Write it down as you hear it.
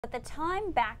At the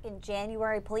time back in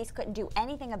January, police couldn't do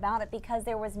anything about it because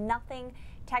there was nothing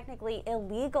technically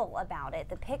illegal about it.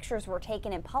 The pictures were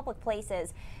taken in public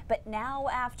places, but now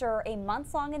after a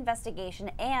months-long investigation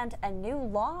and a new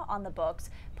law on the books,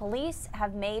 police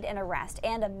have made an arrest,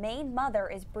 and a Maine mother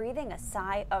is breathing a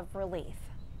sigh of relief.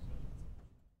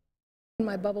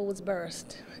 My bubble was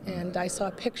burst, and I saw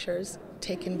pictures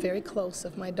taken very close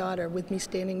of my daughter with me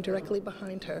standing directly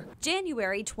behind her.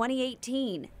 January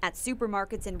 2018, at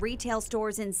supermarkets and retail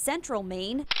stores in central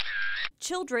Maine,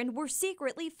 children were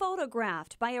secretly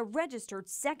photographed by a registered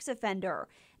sex offender.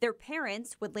 Their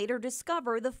parents would later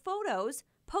discover the photos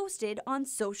posted on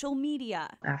social media.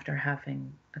 After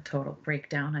having a total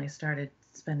breakdown, I started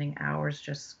spending hours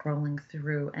just scrolling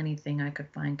through anything I could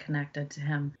find connected to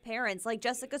him. Parents like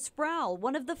Jessica Sproul,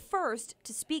 one of the first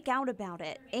to speak out about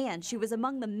it, and she was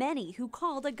among the many who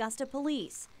called Augusta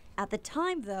police. At the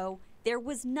time, though, there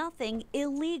was nothing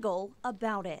illegal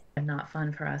about it. And not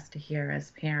fun for us to hear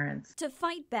as parents. To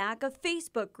fight back, a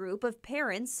Facebook group of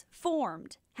parents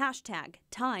formed.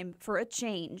 #Time for a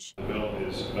Change. The bill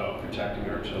is about protecting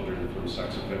our children from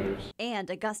sex offenders. And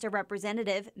Augusta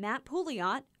Representative Matt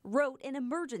Pouliot wrote an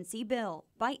emergency bill.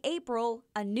 By April,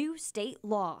 a new state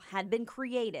law had been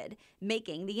created,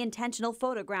 making the intentional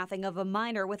photographing of a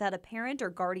minor without a parent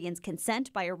or guardian's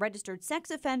consent by a registered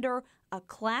sex offender a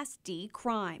Class D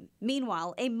crime.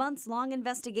 Meanwhile, a months-long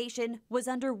investigation was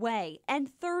underway,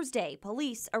 and Thursday,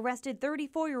 police arrested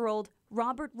 34-year-old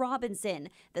Robert Robinson,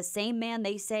 the same man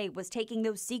they say was taking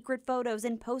those secret photos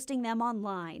and posting them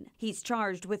online. He's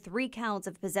charged with 3 counts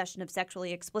of possession of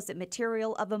sexually explicit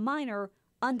material of a minor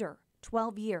under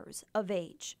 12 years of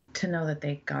age. To know that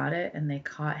they got it and they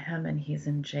caught him and he's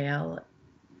in jail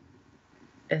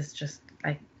is just,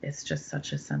 it's just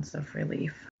such a sense of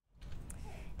relief.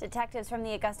 Detectives from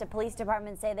the Augusta Police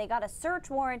Department say they got a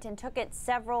search warrant and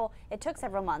it took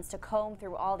several months to comb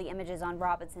through all the images on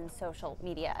Robinson's social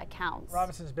media accounts.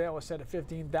 Robinson's bail was set at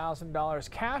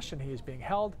 $15,000 cash, and he is being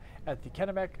held at the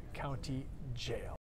Kennebec County Jail.